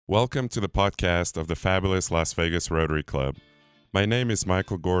Welcome to the podcast of the fabulous Las Vegas Rotary Club. My name is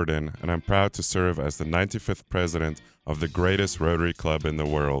Michael Gordon, and I'm proud to serve as the 95th president of the greatest Rotary Club in the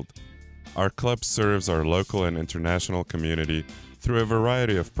world. Our club serves our local and international community through a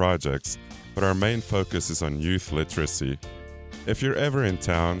variety of projects, but our main focus is on youth literacy. If you're ever in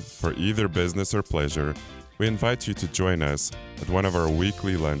town for either business or pleasure, we invite you to join us at one of our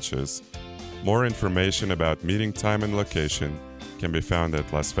weekly lunches. More information about meeting time and location can be found at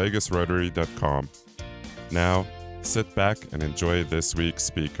lasvegasrotary.com. Now, sit back and enjoy this week's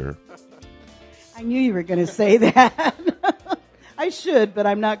speaker. I knew you were going to say that. I should, but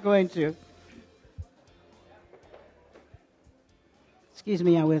I'm not going to. Excuse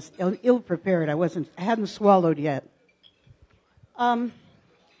me, I was ill-prepared. I hadn't swallowed yet.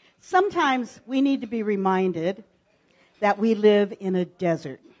 Sometimes we need to be reminded that we live in a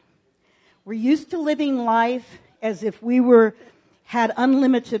desert. We're used to living life as if we had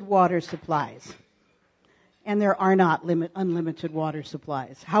unlimited water supplies. And there are not unlimited water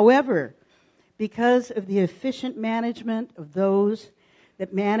supplies. However, because of the efficient management of those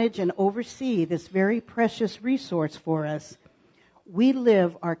that manage and oversee this very precious resource for us, we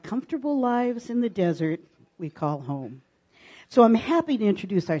live our comfortable lives in the desert we call home. So I'm happy to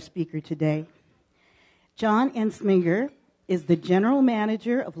introduce our speaker today. John Ensminger is the General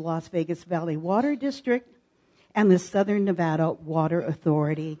Manager of Las Vegas Valley Water District and the Southern Nevada Water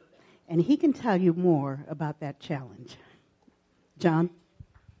Authority, and he can tell you more about that challenge. John?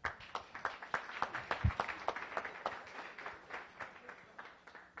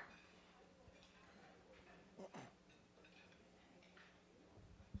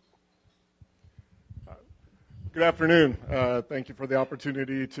 Good afternoon. Thank you for the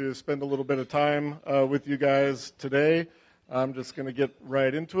opportunity to spend a little bit of time with you guys today. I'm just going to get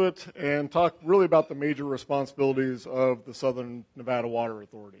right into it and talk really about the major responsibilities of the Southern Nevada Water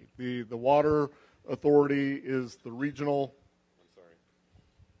Authority. The Water Authority is the regional...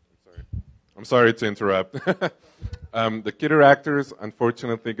 I'm sorry to interrupt. The kidder actors,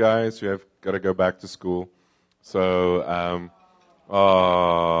 unfortunately, guys, you have got to go back to school. So,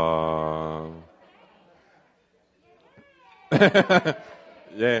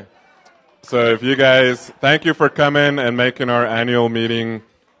 yeah. So if you guys, thank you for coming and making our annual meeting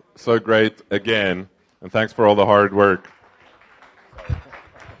so great again. And thanks for all the hard work.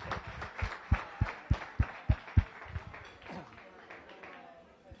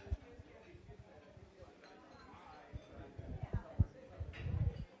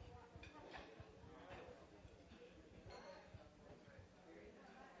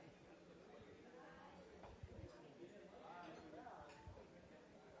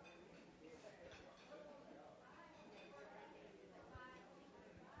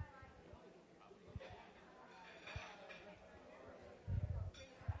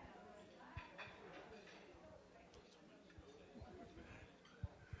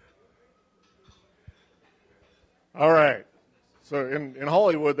 All right. So in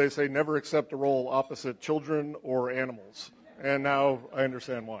Hollywood, they say never accept a role opposite children or animals. And now I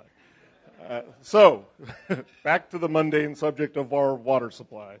understand why. So back to the mundane subject of our water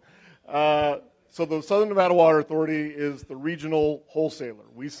supply. So the Southern Nevada Water Authority is the regional wholesaler.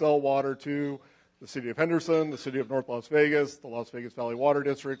 We sell water to the city of Henderson, the city of North Las Vegas, the Las Vegas Valley Water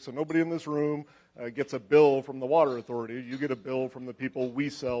District. So nobody in this room gets a bill from the Water Authority. You get a bill from the people we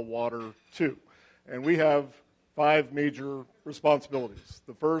sell water to. And we have 5 major responsibilities.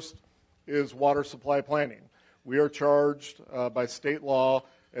 The first is water supply planning. We are charged by state law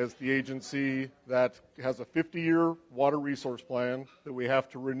as the agency that has a 50-year water resource plan that we have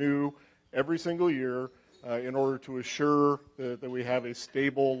to renew every single year in order to assure that we have a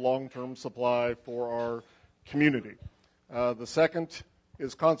stable long-term supply for our community. The second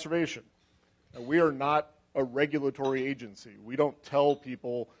is conservation. We are not a regulatory agency. We don't tell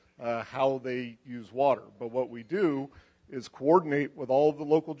people how they use water. But what we do is coordinate with all of the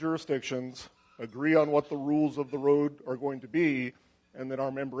local jurisdictions, agree on what the rules of the road are going to be, and then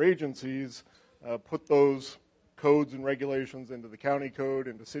our member agencies put those codes and regulations into the county code,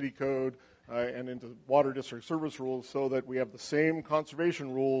 into city code, and into water district service rules so that we have the same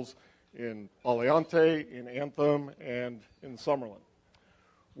conservation rules in Aliante, in Anthem, and in Summerlin.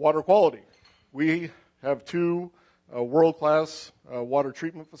 Water quality. We have 2 world-class water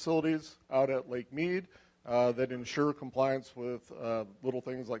treatment facilities out at Lake Mead that ensure compliance with little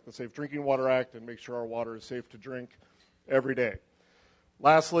things like the Safe Drinking Water Act and make sure our water is safe to drink every day.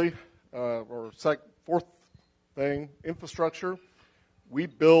 Lastly, fourth thing, infrastructure. We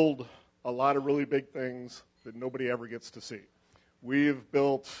build a lot of really big things that nobody ever gets to see. We've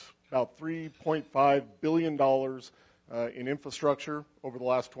built about $3.5 billion in infrastructure over the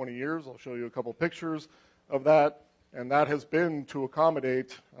last 20 years. I'll show you a couple pictures of that. And that has been to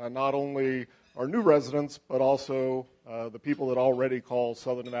accommodate not only our new residents, but also the people that already call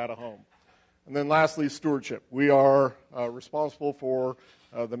Southern Nevada home. And then lastly, stewardship. We are responsible for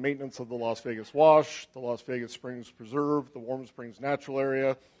the maintenance of the Las Vegas Wash, the Las Vegas Springs Preserve, the Warm Springs Natural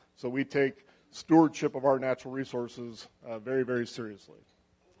Area. So we take stewardship of our natural resources very, very seriously.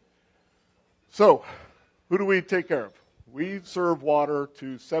 So who do we take care of? We serve water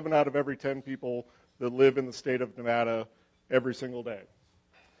to 7 out of every 10 people that live in the state of Nevada every single day.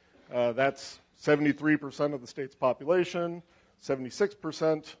 That's 73% of the state's population,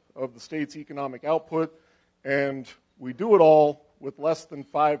 76% of the state's economic output, and we do it all with less than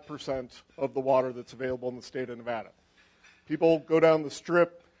 5% of the water that's available in the state of Nevada. People go down the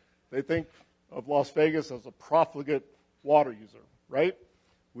strip, they think of Las Vegas as a profligate water user, right?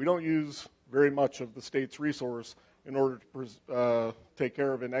 We don't use very much of the state's resource in order to take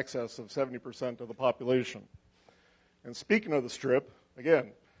care of in excess of 70% of the population. And speaking of the strip,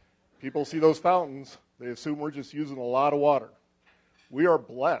 again, people see those fountains, they assume we're just using a lot of water. We are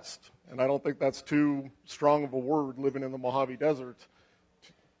blessed, and I don't think that's too strong of a word living in the Mojave Desert,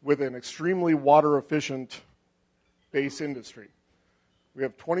 with an extremely water-efficient base industry. We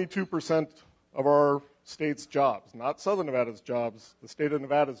have 22% of our state's jobs, not Southern Nevada's jobs, the state of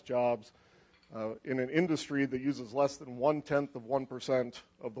Nevada's jobs, in an industry that uses less than 0.1%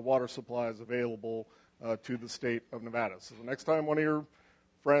 of the water supplies available to the state of Nevada. So the next time one of your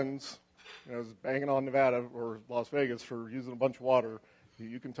friends is banging on Nevada or Las Vegas for using a bunch of water,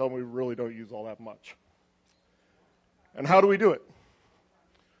 you can tell them we really don't use all that much. And how do we do it?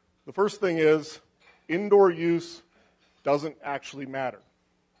 The first thing is indoor use doesn't actually matter.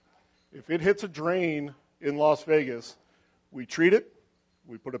 If it hits a drain in Las Vegas, we treat it,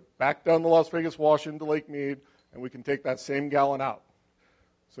 we put it back down the Las Vegas Wash into Lake Mead, and we can take that same gallon out.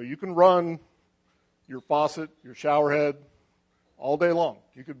 So you can run your faucet, your shower head, all day long.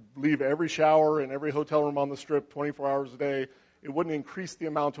 You could leave every shower and every hotel room on the strip 24 hours a day. It wouldn't increase the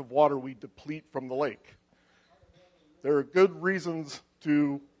amount of water we deplete from the lake. There are good reasons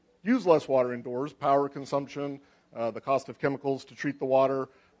to use less water indoors, power consumption, the cost of chemicals to treat the water,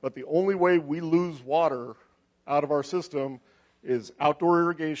 but the only way we lose water out of our system is outdoor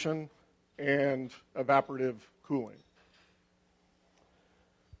irrigation and evaporative cooling.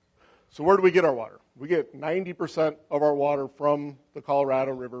 So where do we get our water? We get 90% of our water from the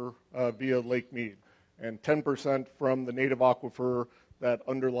Colorado River via Lake Mead, and 10% from the native aquifer that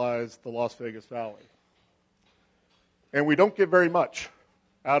underlies the Las Vegas Valley. And we don't get very much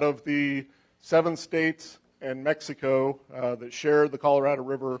out of the 7 states and Mexico that share the Colorado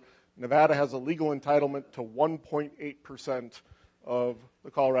River. Nevada has a legal entitlement to 1.8% of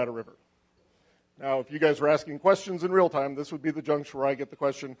the Colorado River. Now, if you guys were asking questions in real time, this would be the juncture where I get the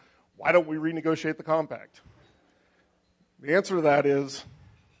question, why don't we renegotiate the compact? The answer to that is,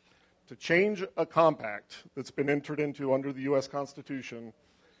 to change a compact that's been entered into under the U.S. Constitution,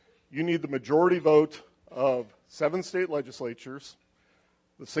 you need the majority vote of 7 state legislatures,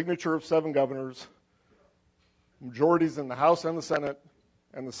 the signature of 7 governors, majorities in the House and the Senate,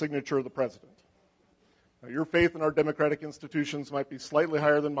 and the signature of the president. Now, your faith in our democratic institutions might be slightly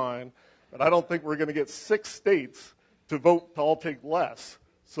higher than mine, but I don't think we're going to get 6 states to vote to all take less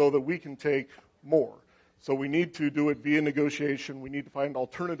so that we can take more. So we need to do it via negotiation. We need to find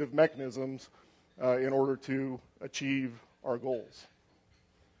alternative mechanisms in order to achieve our goals.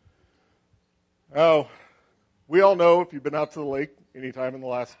 Now, we all know, if you've been out to the lake any time in the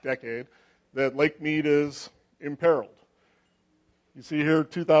last decade, that Lake Mead is imperiled. You see here,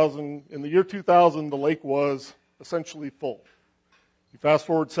 in the year 2000, the lake was essentially full. You fast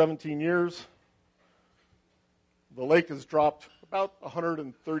forward 17 years, the lake has dropped about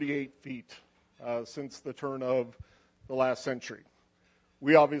 138 feet since the turn of the last century.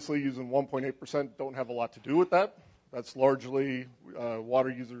 We obviously, using 1.8%, don't have a lot to do with that. That's largely water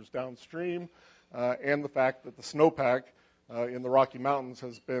users downstream, and the fact that the snowpack in the Rocky Mountains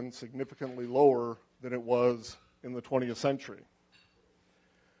has been significantly lower than it was in the 20th century.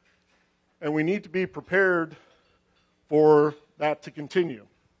 And we need to be prepared for that to continue.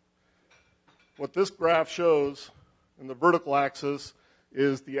 What this graph shows in the vertical axis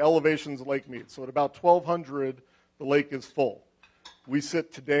is the elevations of Lake Mead. So at about 1,200, the lake is full. We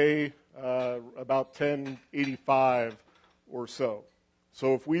sit today about 1085 or so.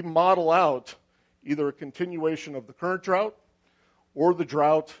 So if we model out either a continuation of the current drought or the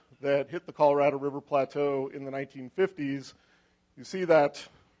drought that hit the Colorado River Plateau in the 1950s, you see that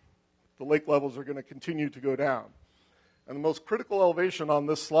the lake levels are going to continue to go down. And the most critical elevation on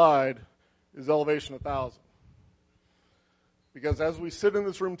this slide is elevation 1,000. Because as we sit in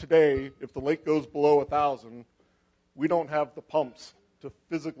this room today, if the lake goes below 1,000, we don't have the pumps to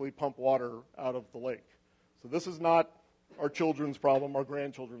physically pump water out of the lake. So this is not our children's problem, our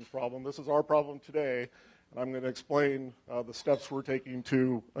grandchildren's problem. This is our problem today, and I'm going to explain the steps we're taking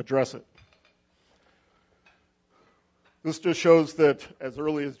to address it. This just shows that as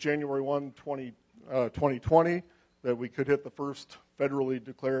early as January 1, 2020, that we could hit the first federally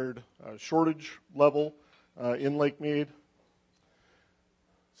declared shortage level in Lake Mead.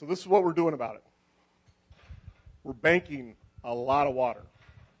 So this is what we're doing about it. We're banking a lot of water.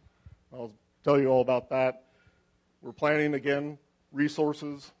 I'll tell you all about that. We're planning, again,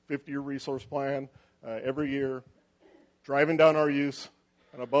 resources, 50-year resource plan every year, driving down our use,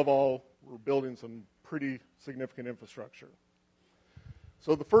 and above all, we're building some pretty significant infrastructure.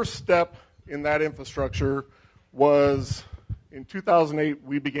 So the first step in that infrastructure was in 2008,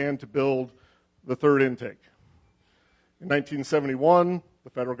 we began to build the third intake. In 1971, the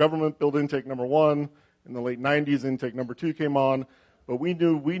federal government built intake number 1. In the late 90s, intake number 2 came on, but we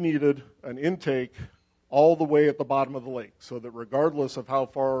knew we needed an intake all the way at the bottom of the lake so that regardless of how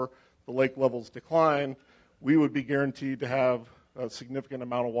far the lake levels decline, we would be guaranteed to have a significant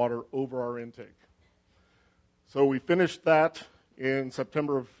amount of water over our intake. So we finished that in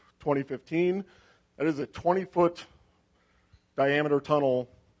September of 2015. That is a 20-foot diameter tunnel,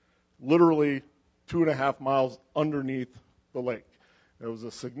 literally 2.5 miles underneath the lake. It was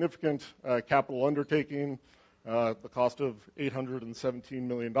a significant capital undertaking, the cost of $817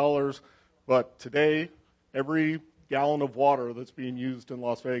 million. But today, every gallon of water that's being used in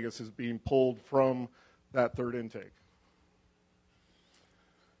Las Vegas is being pulled from that third intake.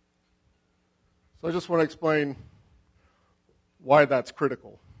 So I just want to explain why that's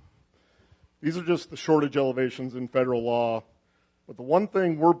critical. These are just the shortage elevations in federal law. But the one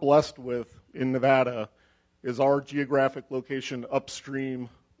thing we're blessed with in Nevada is our geographic location upstream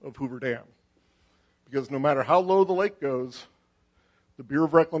of Hoover Dam. Because no matter how low the lake goes, the Bureau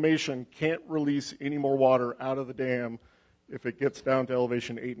of Reclamation can't release any more water out of the dam if it gets down to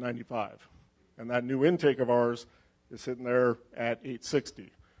elevation 895. And that new intake of ours is sitting there at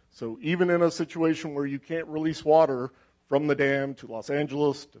 860. So even in a situation where you can't release water from the dam to Los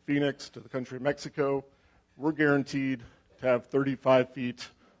Angeles, to Phoenix, to the country of Mexico, we're guaranteed to have 35 feet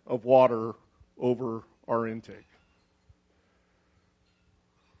of water over our intake.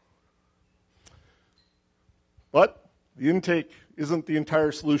 But the intake isn't the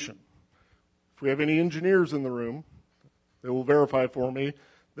entire solution. If we have any engineers in the room, they will verify for me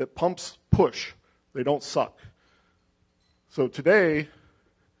that pumps push, they don't suck. So today,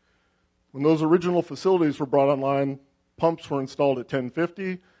 when those original facilities were brought online, pumps were installed at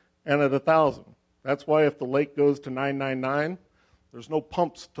 1050 and at 1,000. That's why if the lake goes to 999, there's no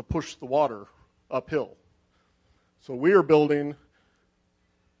pumps to push the water uphill. So we are building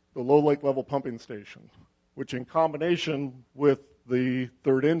the low lake level pumping station, which in combination with the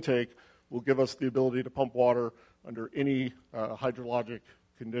third intake will give us the ability to pump water under any hydrologic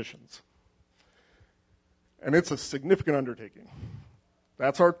conditions. And it's a significant undertaking.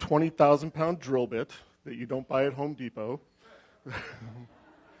 That's our 20,000-pound drill bit that you don't buy at Home Depot.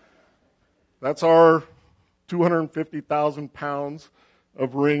 That's our 250,000 pounds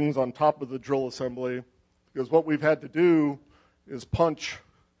of rings on top of the drill assembly, because what we've had to do is punch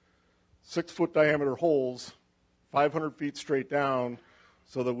 6-foot diameter holes 500 feet straight down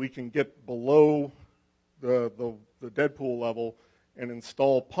so that we can get below the dead pool level and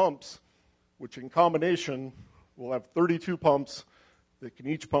install pumps, which in combination will have 32 pumps that can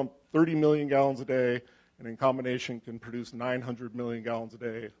each pump 30 million gallons a day, and in combination can produce 900 million gallons a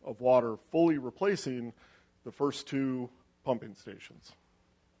day of water, fully replacing the first 2 pumping stations.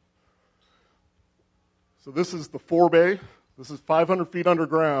 So this is the forebay. This is 500 feet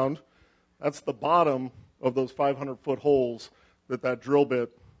underground. That's the bottom of those 500-foot holes that drill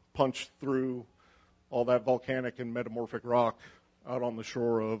bit punched through all that volcanic and metamorphic rock out on the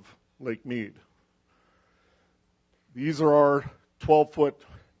shore of Lake Mead. These are our 12-foot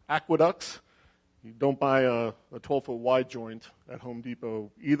aqueducts. You don't buy a 12-foot wide joint at Home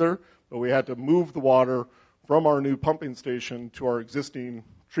Depot either, but we had to move the water from our new pumping station to our existing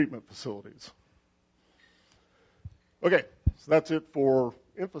treatment facilities. Okay, so that's it for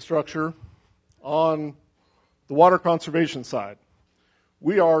infrastructure. On the water conservation side,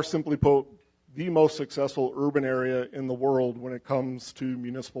 we are, simply put, the most successful urban area in the world when it comes to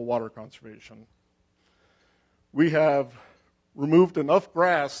municipal water conservation. We have removed enough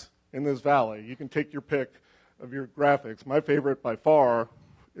grass in this valley. You can take your pick of your graphics. My favorite by far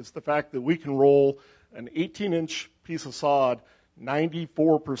is the fact that we can roll an 18-inch piece of sod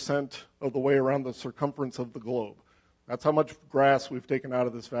 94% of the way around the circumference of the globe. That's how much grass we've taken out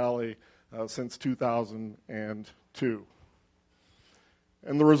of this valley since 2002.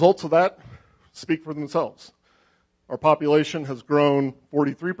 And the results of that speak for themselves. Our population has grown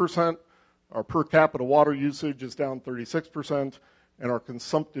 43%, our per capita water usage is down 36%, and our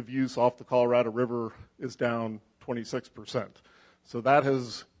consumptive use off the Colorado River is down 26%. So that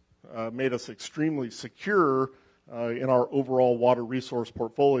has made us extremely secure in our overall water resource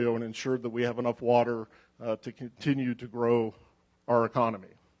portfolio and ensured that we have enough water to continue to grow our economy.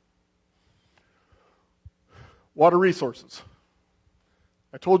 Water resources.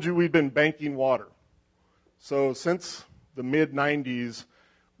 I told you we've been banking water. So since the mid-90s,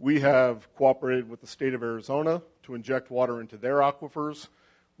 we have cooperated with the state of Arizona to inject water into their aquifers.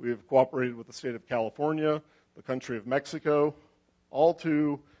 We have cooperated with the state of California, the country of Mexico, all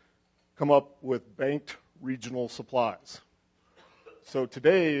to come up with banked regional supplies. So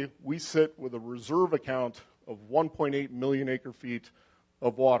today, we sit with a reserve account of 1.8 million acre feet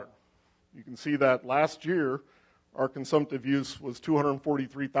of water. You can see that last year, our consumptive use was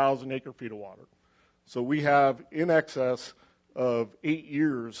 243,000 acre feet of water. So we have in excess of 8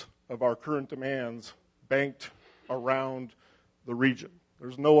 years of our current demands banked around the region.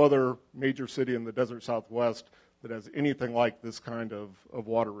 There's no other major city in the desert Southwest that has anything like this kind of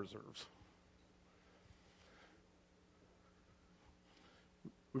water reserves.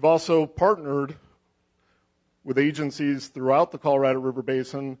 We've also partnered with agencies throughout the Colorado River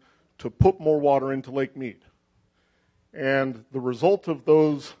Basin to put more water into Lake Mead. And the result of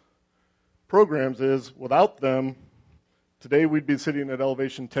those programs is, without them, today we'd be sitting at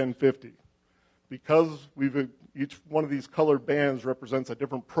elevation 1050. Because each one of these colored bands represents a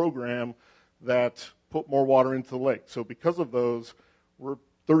different program that put more water into the lake. So because of those, we're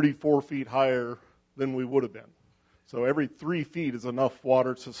 34 feet higher than we would have been. So every 3 feet is enough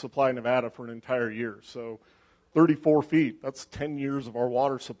water to supply Nevada for an entire year. So 34 feet, that's 10 years of our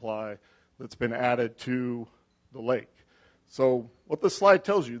water supply that's been added to the lake. So what this slide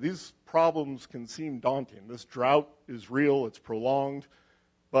tells you, these problems can seem daunting. This drought is real, it's prolonged,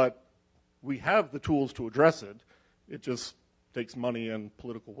 but we have the tools to address it. It just takes money and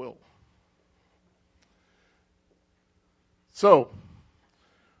political will. So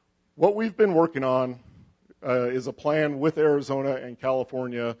what we've been working on is a plan with Arizona and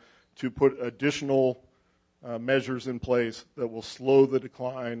California to put additional measures in place that will slow the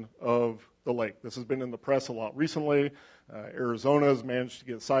decline of the lake. This has been in the press a lot recently. Arizona has managed to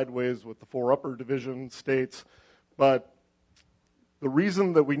get sideways with the 4 upper division states, but the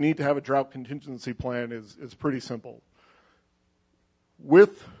reason that we need to have a drought contingency plan is pretty simple.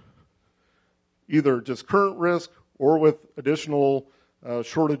 With either just current risk or with additional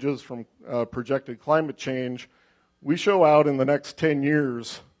shortages from projected climate change, we show out in the next 10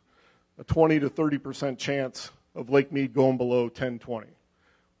 years a 20 to 30% chance of Lake Mead going below 1020,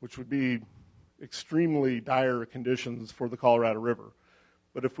 which would be extremely dire conditions for the Colorado River.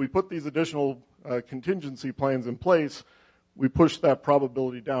 But if we put these additional contingency plans in place, we push that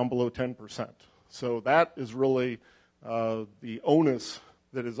probability down below 10%. So that is really the onus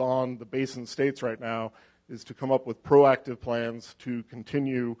that is on the basin states right now, is to come up with proactive plans to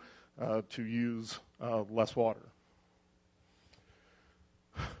continue to use less water.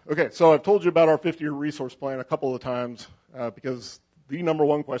 Okay, so I've told you about our 50-year resource plan a couple of times because the number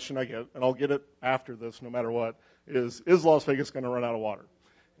one question I get, and I'll get it after this no matter what, is Las Vegas going to run out of water?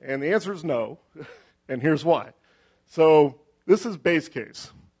 And the answer is no, and here's why. So this is base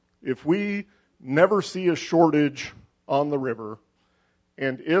case. If we never see a shortage on the river,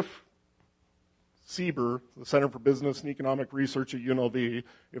 and if CBER, the Center for Business and Economic Research at UNLV,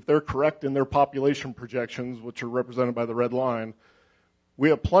 if they're correct in their population projections, which are represented by the red line, we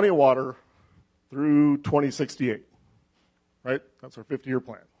have plenty of water through 2068, right? That's our 50-year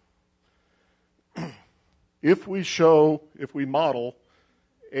plan. If we model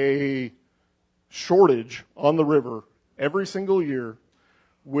a shortage on the river every single year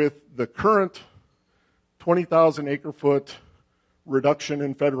with the current 20,000 acre foot reduction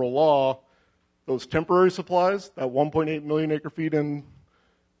in federal law, those temporary supplies, that 1.8 million acre feet in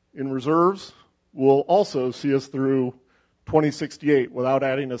reserves, will also see us through 2068 without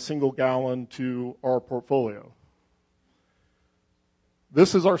adding a single gallon to our portfolio.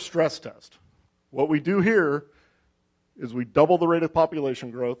 This is our stress test. What we do here is we double the rate of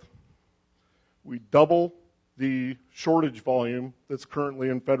population growth, we double the shortage volume that's currently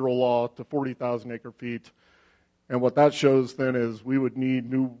in federal law to 40,000 acre feet, and what that shows then is we would need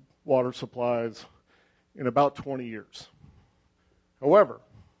new water supplies in about 20 years. However,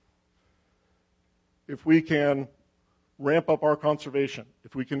 if we can ramp up our conservation,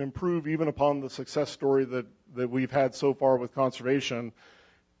 if we can improve even upon the success story that we've had so far with conservation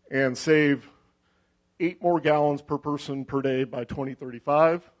and save 8 more gallons per person per day by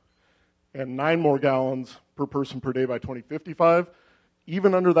 2035 and 9 more gallons per person per day by 2055,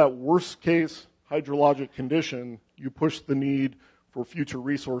 even under that worst case hydrologic condition, you push the need for future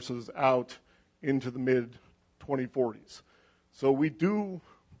resources out into the mid-2040s. So we do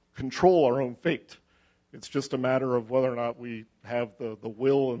control our own fate. It's just a matter of whether or not we have the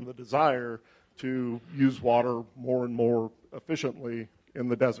will and the desire to use water more and more efficiently in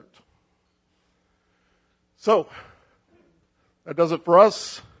the desert. So that does it for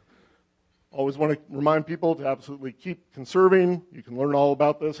us. Always want to remind people to absolutely keep conserving. You can learn all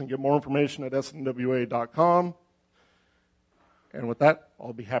about this and get more information at snwa.com. And with that,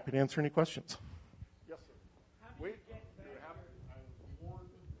 I'll be happy to answer any questions. Yes, sir. Wait, I warned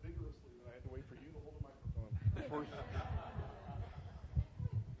vigorously that I had to wait for you to hold the microphone.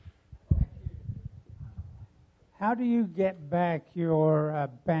 How do you get back your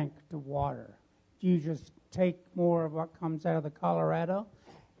bank to water? Do you just take more of what comes out of the Colorado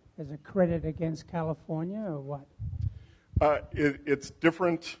as a credit against California, or what? It's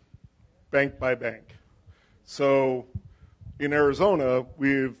different bank by bank. So in Arizona,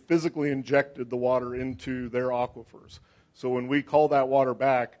 we've physically injected the water into their aquifers. So when we call that water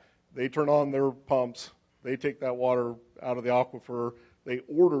back, they turn on their pumps, they take that water out of the aquifer, they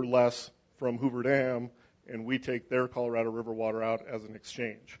order less from Hoover Dam, and we take their Colorado River water out as an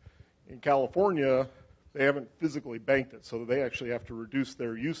exchange. In California, they haven't physically banked it, so they actually have to reduce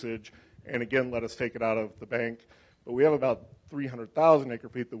their usage and, again, let us take it out of the bank. But we have about 300,000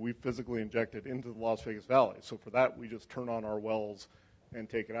 acre-feet that we physically injected into the Las Vegas Valley. So for that, we just turn on our wells and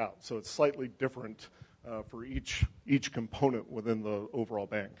take it out. So it's slightly different for each component within the overall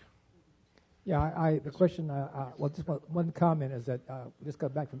bank. Yeah, the question, just one comment is that we just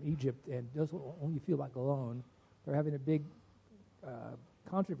got back from Egypt, and those who only feel like alone, they're having a big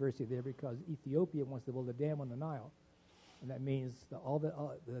controversy there because Ethiopia wants to build a dam on the Nile, and that means that all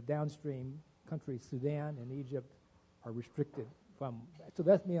the downstream countries, Sudan and Egypt, are restricted from. So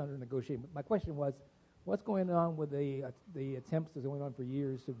that's me under negotiation. But my question was, what's going on with the attempts that are going on for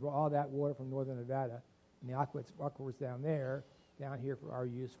years to draw all that water from northern Nevada and the aquifers down there, down here for our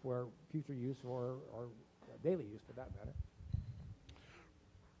use, for future use, or daily use for that matter?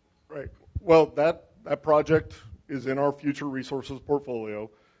 Right. Well, that project is in our future resources portfolio,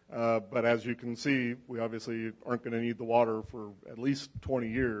 but as you can see, we obviously aren't going to need the water for at least 20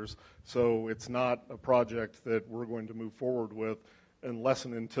 years, so it's not a project that we're going to move forward with unless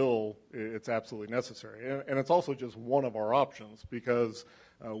and until it's absolutely necessary. And it's also just one of our options because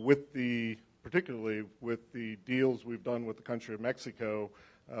particularly with the deals we've done with the country of Mexico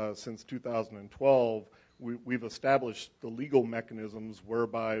since 2012, we've established the legal mechanisms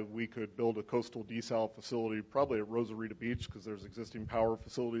whereby we could build a coastal desal facility, probably at Rosarita Beach, because there's existing power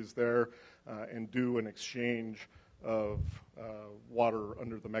facilities there, and do an exchange of water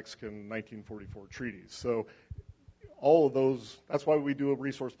under the Mexican 1944 treaties. So all of those, that's why we do a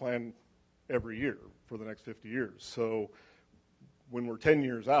resource plan every year for the next 50 years. So when we're 10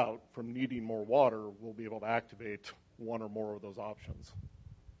 years out from needing more water, we'll be able to activate one or more of those options.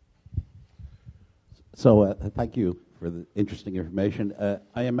 So thank you for the interesting information.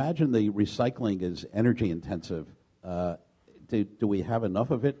 I imagine the recycling is energy intensive. Do we have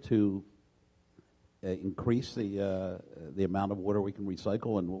enough of it to increase the amount of water we can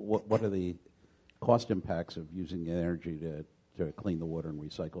recycle, and what are the cost impacts of using energy to clean the water and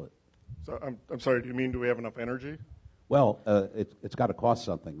recycle it? So I'm sorry, do you mean do we have enough energy? Well, it's got to cost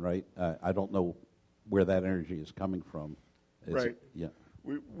something, right? I don't know where that energy is coming from. Right. Yeah.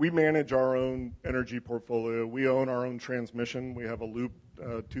 We manage our own energy portfolio. We own our own transmission. We have a loop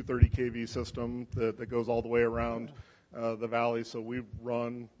 230 kV system that goes all the way around the valley. So we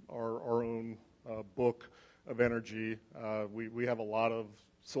run our own book of energy. We have a lot of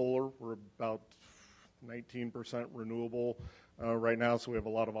solar. We're about 19% renewable right now. So we have a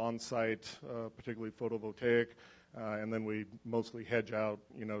lot of on-site, particularly photovoltaic. And then we mostly hedge out,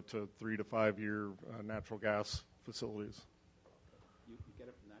 to 3 to 5 year natural gas facilities. You get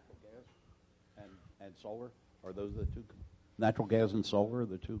it from natural gas and solar? Are those the two? Natural gas and solar are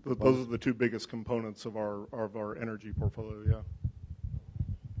the two? Those are the two biggest components of our energy portfolio,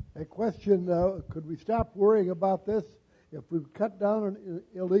 yeah. A question, could we stop worrying about this if we cut down on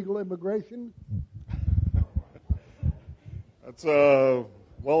illegal immigration? That's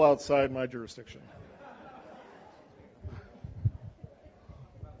well outside my jurisdiction.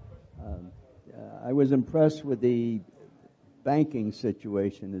 I was impressed with the banking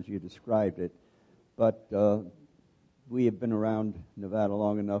situation as you described it, but we have been around Nevada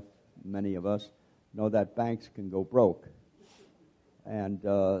long enough, many of us, know that banks can go broke. And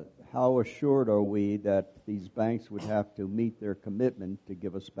how assured are we that these banks would have to meet their commitment to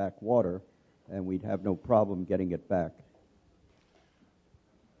give us back water, and we'd have no problem getting it back?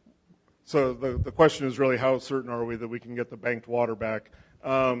 So the question is really, how certain are we that we can get the banked water back?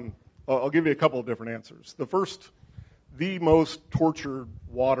 I'll give you a couple of different answers. The first, the most tortured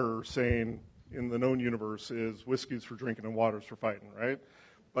water saying in the known universe is whiskey's for drinking and water's for fighting, right?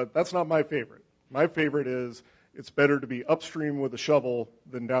 But that's not my favorite. My favorite is it's better to be upstream with a shovel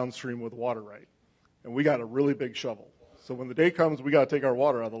than downstream with a water right. And we got a really big shovel. So when the day comes we got to take our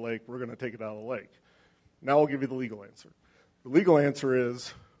water out of the lake, we're going to take it out of the lake. Now I'll give you the legal answer. The legal answer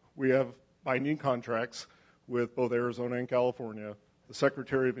is we have binding contracts with both Arizona and California. The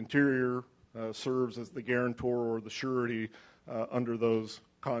Secretary of Interior serves as the guarantor or the surety under those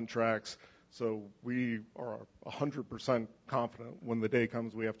contracts. So we are 100% confident when the day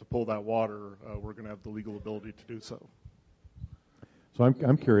comes we have to pull that water, we're going to have the legal ability to do so. So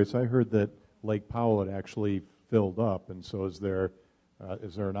I'm curious. I heard that Lake Powell had actually filled up, and so is there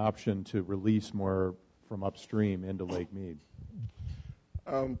an option to release more from upstream into Lake Mead?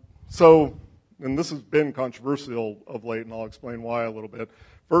 And this has been controversial of late, and I'll explain why a little bit.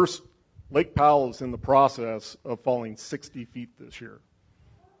 First, Lake Powell is in the process of falling 60 feet this year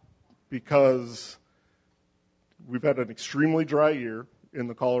because we've had an extremely dry year in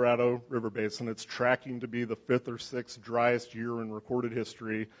the Colorado River Basin. It's tracking to be the 5th or 6th driest year in recorded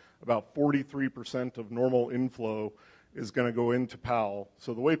history. About 43% of normal inflow is going to go into Powell.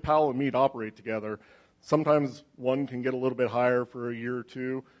 So the way Powell and Mead operate together, sometimes one can get a little bit higher for a year or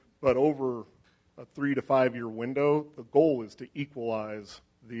two, but over a 3 to 5 year window, the goal is to equalize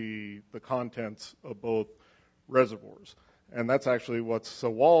the contents of both reservoirs. And that's actually so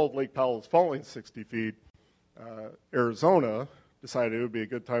while Lake Powell is falling 60 feet, Arizona decided it would be a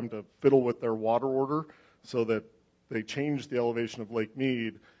good time to fiddle with their water order so that they changed the elevation of Lake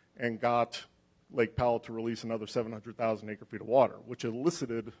Mead and got Lake Powell to release another 700,000 acre feet of water, which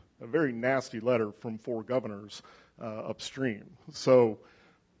elicited a very nasty letter from 4 governors upstream. So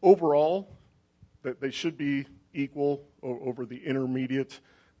overall, they should be equal over the intermediate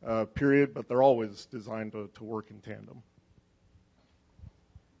period, but they're always designed to work in tandem.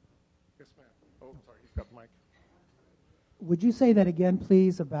 Yes, ma'am. Oh, sorry, he's got the mic. Would you say that again,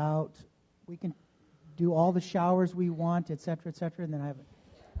 please, about we can do all the showers we want, et cetera, and then I have it.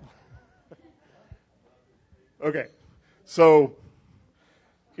 Okay, so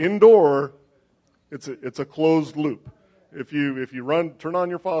indoor, it's a closed loop. If you turn on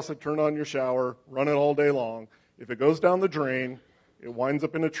your faucet, turn on your shower, run it all day long, if it goes down the drain, it winds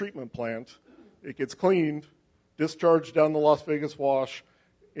up in a treatment plant, it gets cleaned, discharged down the Las Vegas Wash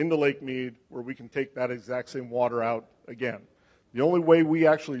into Lake Mead, where we can take that exact same water out again. The only way we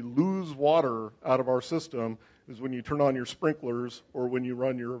actually lose water out of our system is when you turn on your sprinklers or when you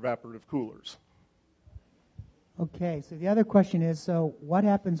run your evaporative coolers. Okay, so the other question is, so what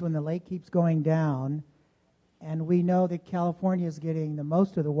happens when the lake keeps going down, and we know that California is getting the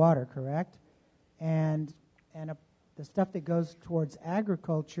most of the water, correct? And the stuff that goes towards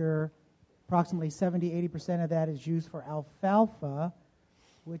agriculture, approximately 70-80% of that is used for alfalfa,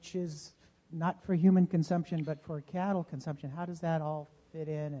 which is not for human consumption but for cattle consumption. How does that all fit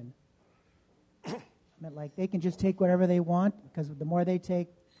in? And like they can just take whatever they want, because the more they take,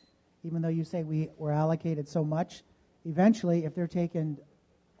 even though you say we're allocated so much, eventually if they're taking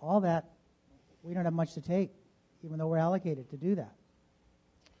all that, we don't have much to take, even though we're allocated to do that.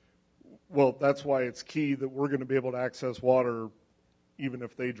 Well, that's why it's key that we're going to be able to access water even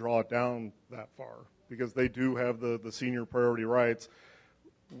if they draw it down that far, because they do have the senior priority rights.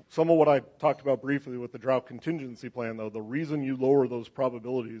 Some of what I talked about briefly with the drought contingency plan, though, the reason you lower those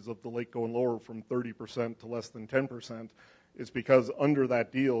probabilities of the lake going lower from 30% to less than 10% is because under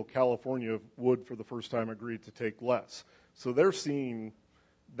that deal, California would, for the first time, agree to take less. So they're seeing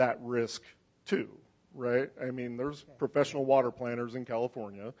that risk too, right? I mean, there's professional water planners in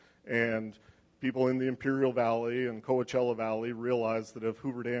California, and people in the Imperial Valley and Coachella Valley realize that if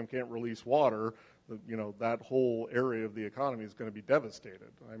Hoover Dam can't release water, that whole area of the economy is going to be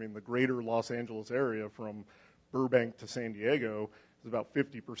devastated. I mean, the greater Los Angeles area from Burbank to San Diego is about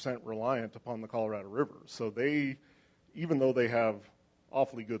 50% reliant upon the Colorado River. So they, even though they have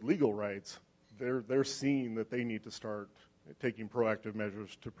awfully good legal rights, they're seeing that they need to start taking proactive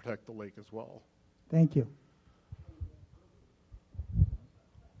measures to protect the lake as well. Thank you.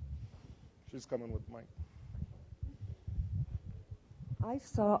 She's coming with Mike. I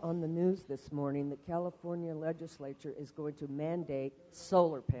saw on the news this morning that California legislature is going to mandate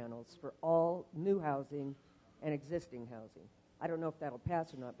solar panels for all new housing and existing housing. I don't know if that'll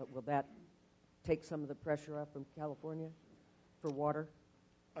pass or not, but will that take some of the pressure off from California for water?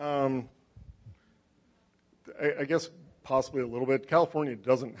 I guess possibly a little bit. California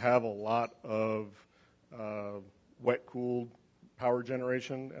doesn't have a lot of wet-cooled power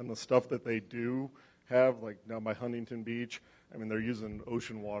generation, and the stuff that they do have, like down by Huntington Beach, I mean, they're using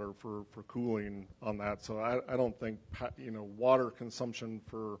ocean water for cooling on that. So I don't think, water consumption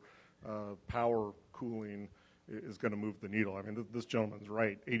for power cooling is going to move the needle. I mean, this gentleman's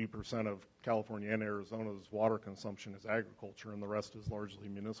right. 80% of California and Arizona's water consumption is agriculture, and the rest is largely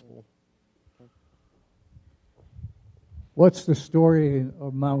municipal. What's the story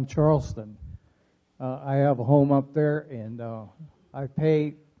of Mount Charleston? I have a home up there, and I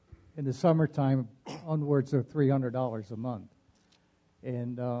pay in the summertime onwards of $300 a month.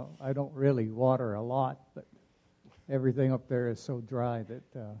 And I don't really water a lot, but everything up there is so dry that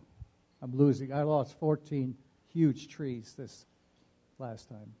I'm losing. I lost 14 huge trees this last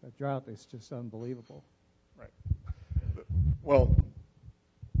time. The drought is just unbelievable. Right. Well,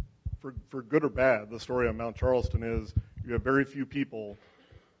 for good or bad, the story on Mount Charleston is you have very few people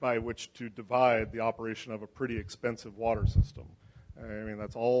by which to divide the operation of a pretty expensive water system. I mean,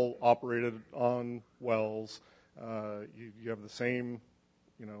 that's all operated on wells. You have the same,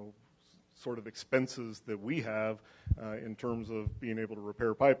 sort of expenses that we have in terms of being able to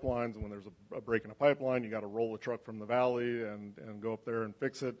repair pipelines. And when there's a break in a pipeline, you got to roll a truck from the valley and go up there and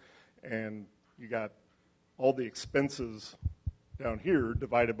fix it. And you got all the expenses down here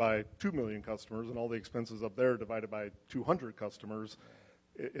divided by 2 million customers, and all the expenses up there divided by 200 customers.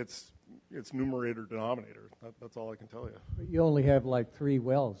 It's numerator denominator. That's all I can tell you. But you only have like 3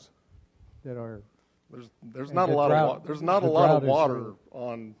 wells that are. There's not a lot of water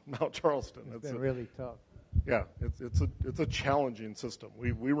on Mount Charleston. It's been really tough. Yeah, it's a challenging system.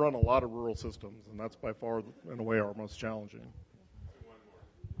 We run a lot of rural systems, and that's by far in a way our most challenging.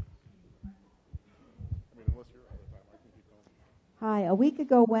 Hi, a week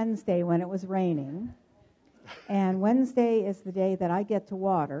ago Wednesday when it was raining, and Wednesday is the day that I get to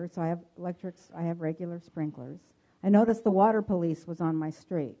water, so I have electrics, I have regular sprinklers. I noticed the water police was on my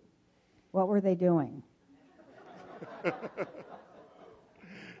street. What were they doing?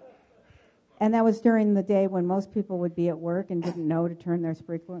 And that was during the day when most people would be at work and didn't know to turn their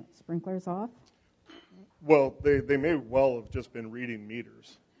sprinklers off? Well, they may well have just been reading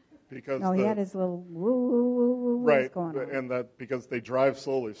meters. Because he had his little woo right, going on. And that because they drive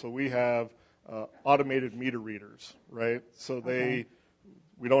slowly. So we have automated meter readers, right? So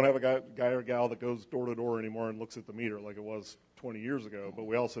we don't have a guy or gal that goes door to door anymore and looks at the meter like it was 20 years ago. But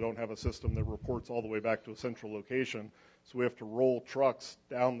we also don't have a system that reports all the way back to a central location. So we have to roll trucks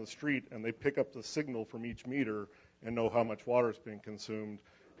down the street, and they pick up the signal from each meter and know how much water is being consumed.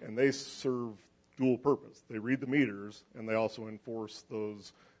 And they serve dual purpose. They read the meters, and they also enforce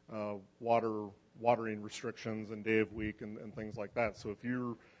those watering restrictions and day of week and things like that. So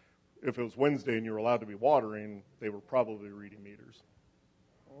if it was Wednesday and you were allowed to be watering, they were probably reading meters.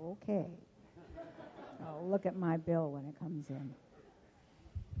 Okay. I'll look at my bill when it comes in.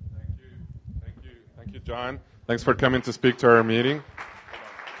 Thank you, John. Thanks for coming to speak to our meeting.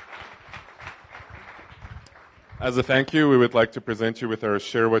 As a thank you, we would like to present you with our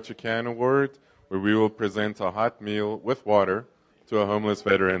Share What You Can award, where we will present a hot meal with water to a homeless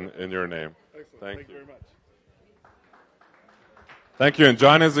veteran in your name. Excellent. Thank you very much. Thank you. And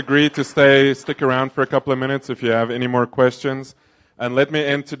John has agreed to stick around for a couple of minutes if you have any more questions. And let me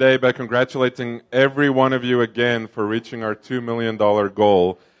end today by congratulating every one of you again for reaching our $2 million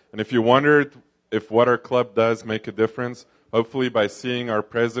goal. And if you wondered if what our club does make a difference, hopefully by seeing our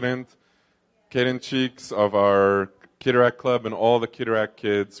president, Kaden Cheeks of our Kitterack Club, and all the Kitterack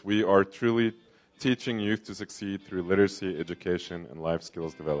kids, we are truly teaching youth to succeed through literacy, education, and life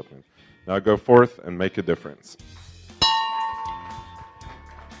skills development. Now go forth and make a difference.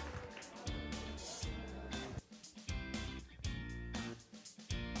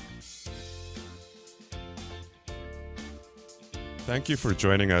 Thank you for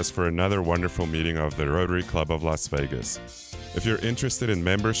joining us for another wonderful meeting of the Rotary Club of Las Vegas. If you're interested in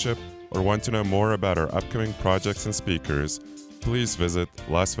membership or want to know more about our upcoming projects and speakers, please visit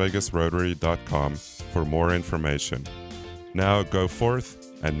lasvegasrotary.com for more information. Now go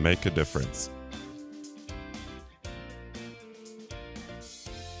forth and make a difference.